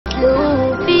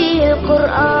نتلو فيه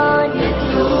القرآن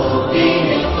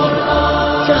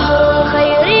شهر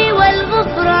الخير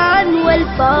والغفران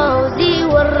والفوز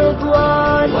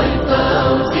والرضوان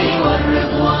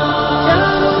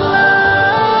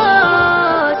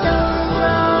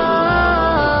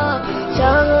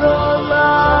شهر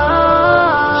الله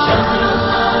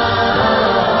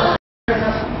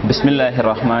بسم الله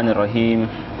الرحمن الرحيم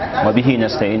وبه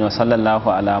نستعين وصلى الله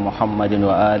على محمد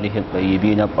وآله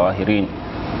الطيبين الطاهرين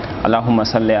اللهم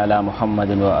صل على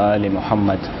محمد وآل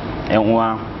محمد. ‘Yan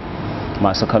uwa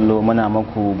masu kallo, muna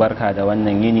muku barka da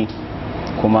wannan yini,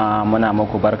 kuma muna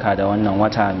muku barka da wannan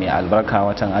wata mai albarka,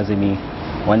 watan azumi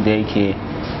wanda yake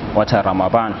watan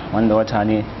Ramadan, wanda wata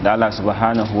ne da Allah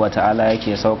subhanahu wa ta'ala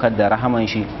yake saukar da rahaman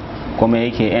shi kuma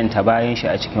yake yanta bayan shi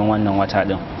a cikin wannan wata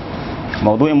din.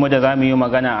 Maudu'in mu da zamu yi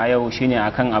magana a yau shine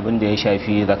akan abin da ya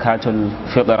shafi zakatul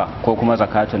fidr ko kuma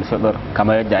zakatul fidr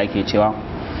kamar yadda ake cewa,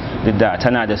 duk da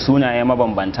tana da sunaye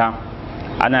mabambanta.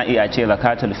 Ana iya ce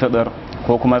zakatul fidr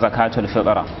ko kuma zakatul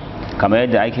fidr kamar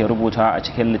yadda ake rubuta a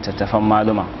cikin littattafan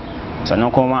maluma,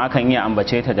 sannan kuma akan iya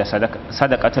ambace ta da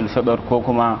sadaqatul fidr ko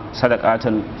kuma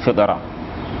sadaqatul fidr.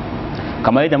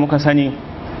 Kamar yadda muka sani,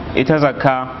 ita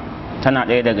zakka tana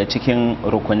ɗaya daga cikin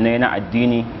rukunai na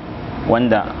addini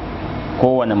wanda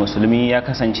kowane musulmi ya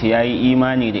kasance ya yi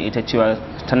imani da ita, cewa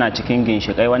tana cikin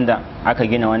ginshiƙai wanda aka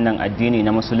gina wannan addini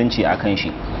na musulunci a kan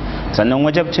shi. Sannan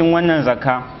wajabcin wannan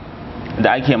zakka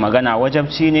da ake magana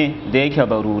wajabci ne da yake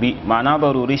baruri, ma'ana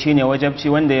baruri shine wajabci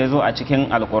wanda ya zo a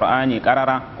cikin alkur'ani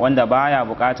karara, wanda baya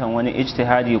bukatan wani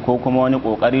ijtihadi ko kuma wani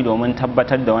kokari domin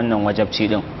tabbatar da wannan wajabci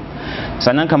din.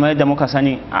 Sannan kamar yadda muka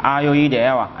sani a ayoyi da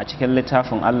yawa a cikin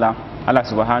littafin Allah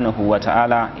subhanahu wa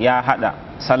ta'ala ya hada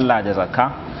sallah da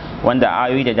zakka, wanda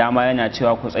ayoyi da dama yana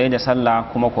cewa ku tsaye da sallah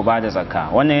kuma ku ba da zakka.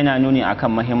 Wannan yana nuni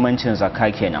akan mahimmancin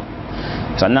zakka kenan.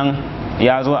 Sannan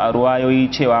ya zo a ruwayoyi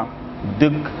cewa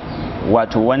duk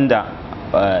wato wanda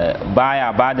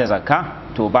baya ba da zakka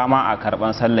to ba ma a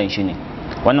karban sallan shi ne.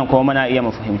 Wannan kuma muna iya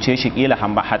mu fahimce shi kila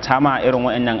hata ma irin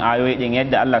waɗannan ayoyi din,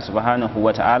 yadda Allah subhanahu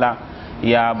wata'ala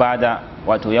ya bada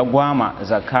wato ya gwama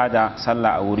zakka da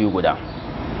sallah a wuri guda.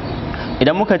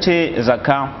 Idan muka ce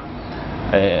zakka,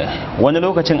 wani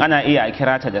lokacin ana iya a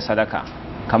kira ta da sadaka,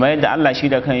 kamar yadda Allah shi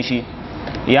da kanshi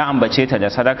ya ambace ta da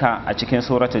sadaka a cikin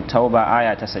suratul tauba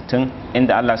aya ta 60,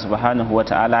 inda Allah subhanahu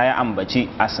wata'ala ya ambaci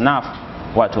asnaf,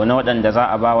 wato na waɗanda za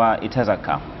a bawa ita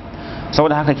zakka.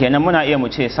 Saboda haka kenan muna iya mu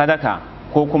ce sadaka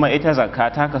ko kuma ita zakka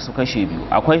ta kasu kashi biyu.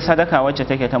 Akwai sadaka wacce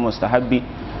take ta mustahabbi,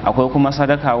 akwai kuma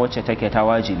sadaka wacce take ta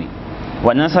wajibi.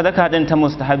 Wannan sadaka din ta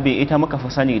mustahabbi ita muka fi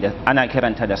sani da ana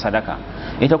kiranta da sadaka,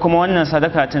 ita kuma wannan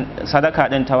sadaka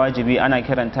din ta wajibi ana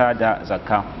kiranta da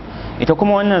zakka. Ita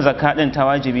kuma wannan zakka din ta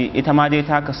wajibi ita ma dai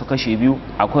ta kasu kashi biyu.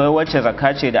 Akwai wacce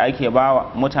zakka ce da ake bawa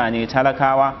mutane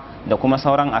talakawa da kuma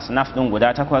sauran asnaf din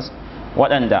guda 8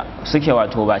 waɗanda suke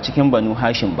wato ba cikin banu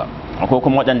hashim ba. Akwai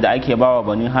kuma waɗanda ake bawa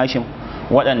banu hashim,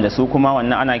 waɗanda su kuma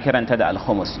wannan ana kiranta da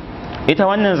alhumus. Ita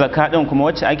wannan zakka din kuma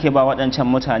wacce ake ba waɗancan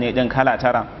mutane din kala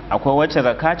 9. Akwai wacce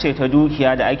zakka ce ta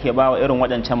dukiya da ake bawa irin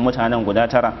waɗancan mutanen guda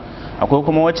 9. Akwai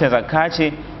kuma wacce zakka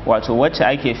ce wato wacce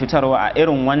ake fitarwa a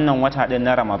irin wannan wata din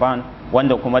na Ramadan,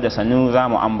 wanda kuma da sannu za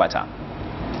mu ambata.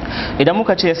 Idan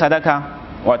muka ce sadaka,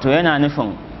 wato yana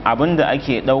nufin abin da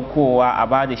ake ɗaukowa a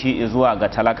ba da shi zuwa ga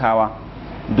talakawa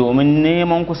domin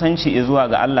neman kusanci zuwa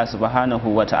ga Allah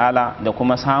subhanahu wa ta'ala da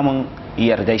kuma samun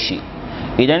yardar shi.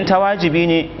 Idan ta wajibi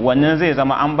ne, wannan zai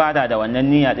zama an bada da wannan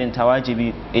niyya din ta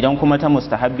wajibi. Idan kuma ta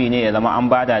mustahabbi ne, ya zama an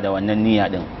bada da wannan niyya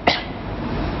din.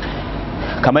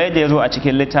 Kamar yadda ya zo a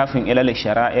cikin littafin ilal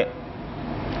shara'i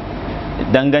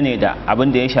dangane da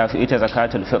abin da ya shafi ita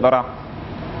zakatul fitra,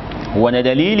 wani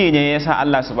dalili ne yasa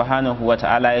Allah subhanahu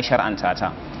wata'ala ya shar'anta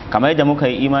ta. Kamar yadda muka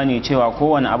yi imani cewa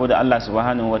kowane abu da Allah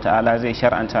subhanahu wata'ala zai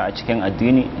shar'anta a cikin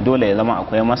addini dole ya zama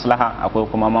akwai maslaha, akwai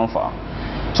kuma manfa'a.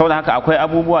 Saboda haka akwai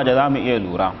abubuwa da za mu iya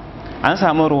lura. An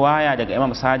samu ruwaya daga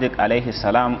Imam Sadiq alaihi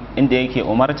salam, inda yake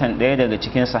umartan ɗaya daga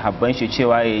cikin sahabban shi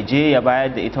cewa ya je ya bayar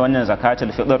da ita wannan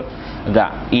zakatul fitr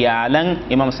ga iyalan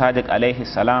Imam Sadiq alaihi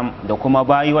salam da kuma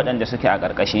bayi waɗanda suke a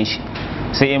ƙarƙashin shi.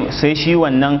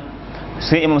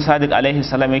 Sai Imam Sadiq alaihi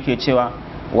salam yake cewa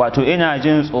wato ina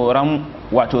jin tsoron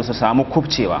wato su samu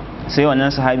kubcewa. Sai wannan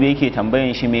sahabi yake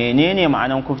tambayan shi menene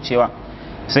ma'anan kubcewa.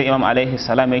 Sai Imam alaihi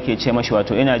salam yake ce mashi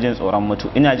wato ina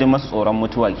jin masu tsoron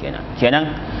mutuwa kenan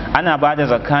ana bada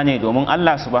zakka ne domin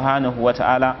Allah subhanahu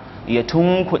wata'ala ya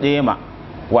tunkuɗe ma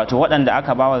wato waɗanda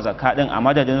aka bawa zakka din a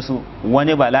madadin su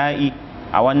wani bala'i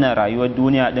a wannan rayuwar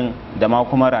duniya din da ma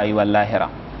kuma rayuwar lahira.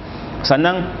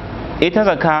 Sannan ita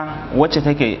zakka wacce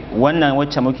take wannan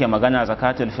wacce muke magana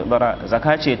zakatul fitr,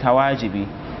 zakka ce ta wajibi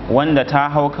wanda ta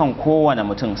hau kan kowane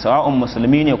mutum, sawa'un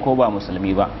musulmi ne ko ba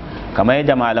musulmi ba, kamar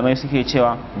yadda malamai suke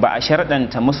cewa ba a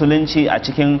sharɗanta musulunci a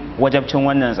cikin wajabcin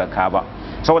wannan zakka ba,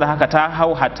 saboda haka ta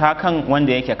hau hatta kan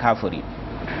wanda yake kafiri.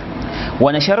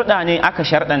 wani sharuɗa ne aka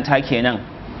sharɗanta kenan?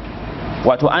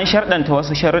 Wato an sharɗanta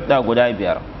wasu sharuɗa guda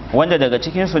 5, wanda daga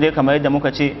cikinsu dai kamar yadda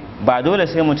muka ce ba dole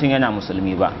sai mutum yana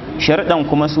musulmi ba. Sharuɗan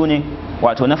kuma su ne,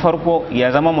 wato na farko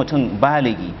ya zama mutum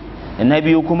baligi, na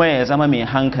biyu kuma ya zama mai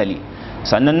hankali,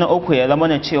 sannan na uku ya zama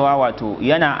na cewa wato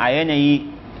yana a yanayi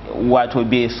wato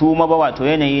bai suma ba, wato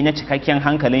yanayi na cikakken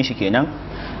hankalin shi kenan,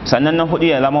 sannan na hudu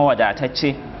ya zama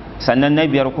wadatacce, sannan na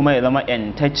biyar kuma ya zama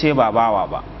yantacce ba bawa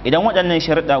ba. Idan waɗannan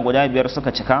sharuɗa guda 5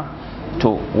 suka cika,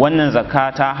 to wannan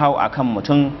zakka ta hau akan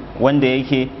mutum wanda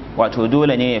yake wato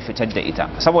dole ne ya fitar da ita.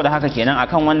 Saboda haka kenan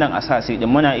akan wannan asasi din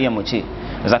muna iya mu ce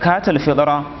zakatul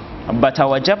fidra bata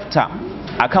wajabta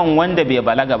akan wanda bai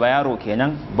balaga ba, yaro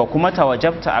kenan, ba kuma ta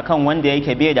wajabta akan wanda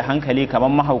yake bai da hankali kamar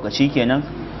mahaukaci kenan,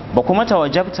 ba kuma ta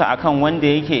wajabta akan wanda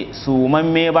yake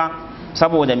sumamme ba,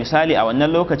 saboda misali a wannan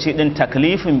lokaci din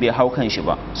taklifin bai hau kan shi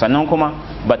ba, sannan kuma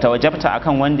bata wajabta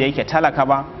akan wanda yake talaka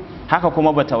ba, haka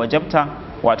kuma bata wajabta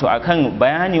wato akan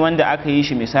bayani wanda aka yi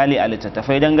shi misali a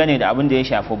littattafai dangane da abin da ya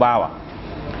shafi bawa.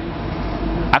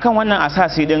 Akan wannan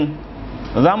asasi din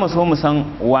za mu so mu san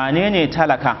wane ne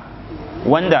talaka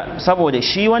wanda saboda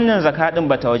shi wannan zakka din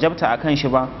bata wajabta akan shi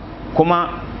ba, kuma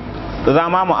za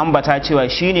ma mu ambata cewa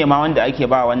shi ne ma wanda ake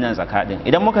ba wannan zakka din.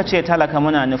 Idan muka ce talaka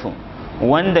muna nufin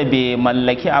wanda bai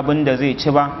mallaki abin da zai ci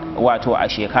ba wato a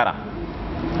shekara,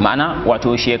 ma'ana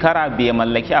wato shekara bai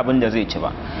mallaki abin da zai ci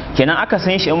ba. Kenan aka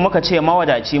san shi in muka ce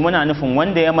mawadaci muna nufin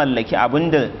wanda ya mallaki abin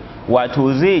da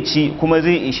wato zai ci kuma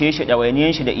zai ishe shi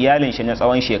ɗawainiyan shi da iyalin shi na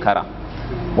tsawon shekara.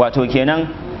 Wato kenan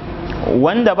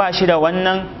wanda ba shi da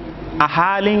wannan a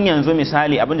halin yanzu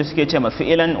misali abin da suke ce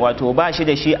mafi'ilan, wato ba shi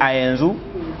da shi a yanzu,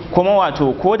 kuma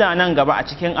wato ko da nan gaba a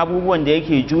cikin abubuwan da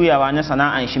yake juyawa na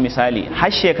sana'an shi misali har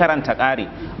shekaran ta ƙare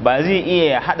ba zai iya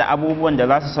ya haɗa abubuwan da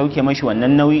za su sauke mashi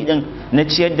wannan nauyi ɗin na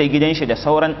ciyar da gidan shi da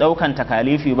sauran ɗaukan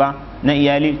takalifi ba na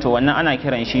iyali, to wannan ana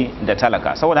kiran shi da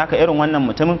talaka. Saboda haka irin wannan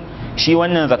mutumin shi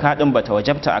wannan zakka ɗin bata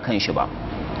wajabta akan shi ba.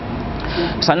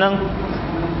 Sannan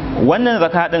wannan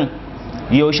zakka ɗin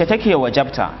yaushe take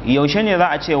wajabta? Yaushe ne za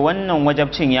a ce wannan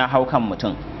wajabcin ya hau kan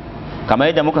mutum? Kamar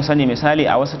yadda muka sani misali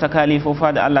a wasu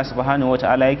takalifofa da Allah subhanahu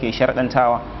wataala yake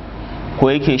shar'antawa ko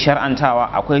yake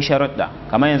shar'antawa akwai sharuɗa.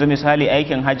 Kamar yanzu misali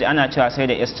aikin hajji ana cewa sai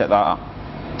da istida'a.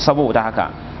 Saboda haka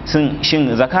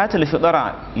shin zakatul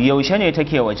fitra yaushe ne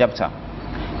take wajabta?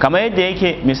 Kamar yadda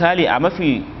yake misali a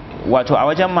mafi wato a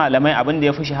wajen malamai abin da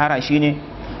ya fi shahara shine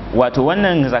wato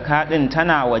wannan zakka din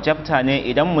tana wajabta ne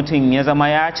idan mutum ya zama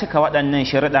ya cika waɗannan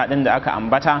sharuɗa ɗin da aka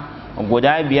ambata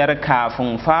guda 5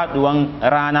 kafin faɗuwan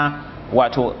rana,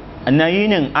 wato na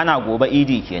yinin ana gobe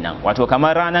idi kenan, wato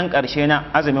kamar ranar ƙarshe na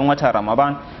azumin watan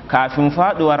Ramadan kafin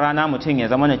faɗuwar rana mutum ya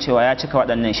zama na cewa ya cika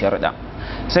waɗannan sharuɗa.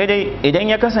 Sai dai idan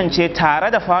ya kasance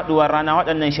tare da faɗuwar rana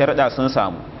waɗannan sharuɗa sun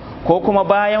samu, ko kuma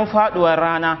bayan faɗuwar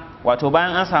rana wato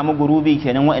bayan an samu gurubi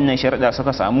kenan waɗannan sharuɗa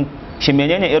suka samu, shi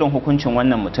menene irin hukuncin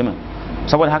wannan mutumin?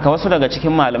 Saboda haka wasu daga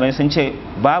cikin malamai sun ce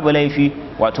babu laifi,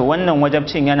 wato wannan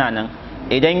wajabcin yana nan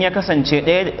idan ya kasance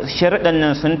ɗaya sharuɗan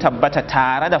nan sun tabbata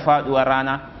tare da faɗuwar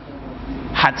rana,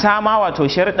 hatta ma wato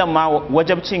sharuɗan ma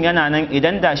wajabcin yana nan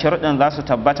idan da sharuɗan za su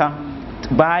tabbata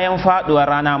bayan faɗuwar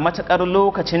rana matuƙar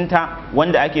lokacinta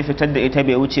wanda ake fitar da ita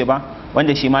bai wuce ba,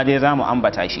 wanda shi ma dai za mu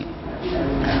ambata shi.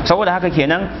 Saboda haka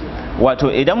kenan wato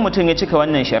idan mutum ya cika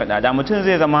wannan sharuɗa, da mutum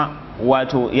zai zama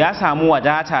wato ya samu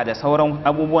wadata da sauran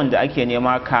abubuwan da ake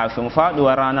nema kafin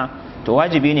faɗuwar rana, to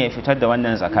wajibi ne ya fitar da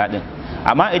wannan zakka ɗin.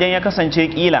 Amma idan ya kasance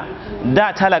kila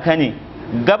da talaka ne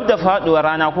gab da faduwar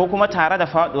rana ko kuma tare da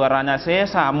faduwar rana sai ya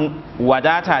samu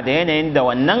wadata da yanayin da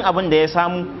wannan abin da ya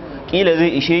samu kila zai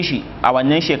ishe shi a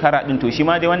wannan shekara din, to shi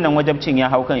ma dai wannan wajabcin ya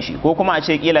hau kan shi. Ko kuma a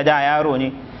ce kila da yaro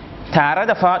ne tare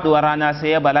da faduwar rana sai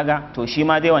ya balaga, to shi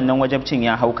ma dai wannan wajabcin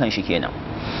ya hau kan shi kenan.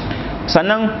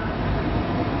 Sannan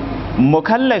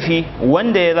mukallafi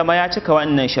wanda ya zama ya cika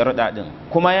wannan sharuɗa din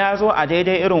kuma ya zo a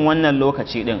daidai irin wannan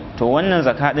lokaci din, to wannan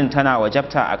zakka din tana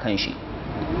wajabta a kan shi,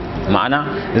 ma'ana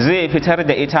zai fitar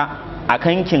da ita a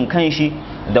kankin kanshi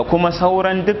da kuma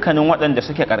sauran dukkanin waɗanda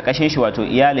suke ƙarƙashin shi, wato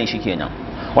iyalin shi kenan.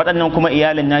 Waɗannan kuma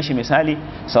iyalin nashi misali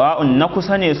sawa'un na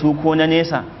kusa ne su ko na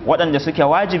nesa, waɗanda suke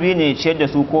wajibi ne ciyar da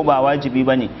su ko ba wajibi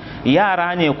ba ne,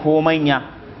 yara ne ko manya,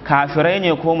 kafirai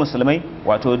ne ko musulmai,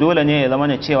 wato dole ne ya zama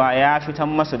na cewa ya fitan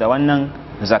masu da wannan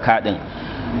zakka din.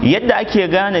 Yadda ake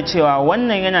gane cewa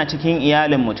wannan yana cikin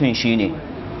iyalin mutum shine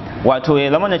wato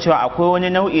ya zama na cewa akwai wani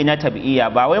nau'i na tabi'iyya,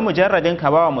 ba wai mujarradin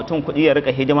ka bawa mutum kuɗi ya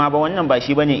rika hidima ba, wannan ba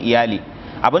shi bane iyali.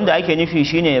 abinda ake nufi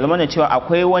shine ya zama da cewa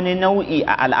akwai wani nau'i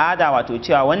a al'ada, wato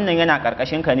cewa wannan yana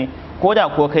karkashin ka ne ko da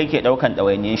ko kai ke daukan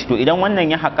ɗawainiyar shi. To idan wannan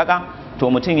ya haƙƙaƙa to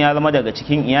mutum ya zama daga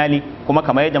cikin iyali, kuma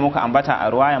kamar yadda muka ambata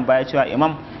a ruwayan baya cewa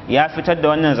imam ya fitar da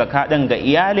wannan zakka din ga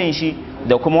iyalin shi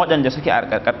da kuma waɗanda suke a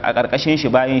ƙarƙashin shi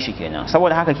bayan shi kenan.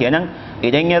 Saboda haka kenan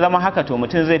idan ya zama haka to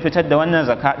mutum zai fitar da wannan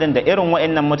zakka din da irin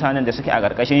waɗannan mutanen da suke a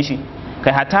ƙarƙashin shi,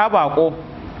 kai hatta bako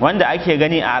wanda ake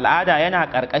gani a al'ada yana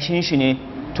ƙarƙashin shi ne,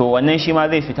 to wannan shi ma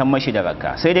zai fitar mashi da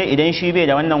zakka. Sai dai idan shi bai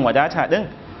da wannan wadata din,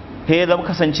 sai ya zama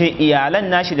kasance iyalan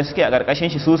nashi da suke a ƙarƙashin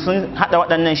shi su sun haɗa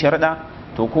waɗannan sharuɗa,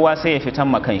 to kowa sai ya fitar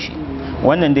ma kanshi.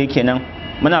 Wannan dai kenan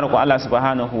muna roƙo Allah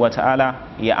subhanahu wata'ala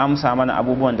ya amsa mana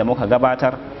abubuwan da muka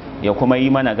gabatar, ya kuma yi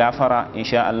mana gafara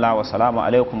insha Allah. Wa salamu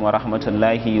alaikum wa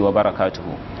rahmatullahi wa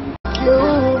barakatuhu.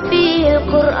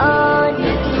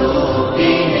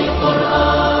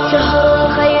 شهر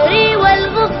الخير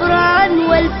والغفران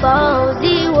والفضل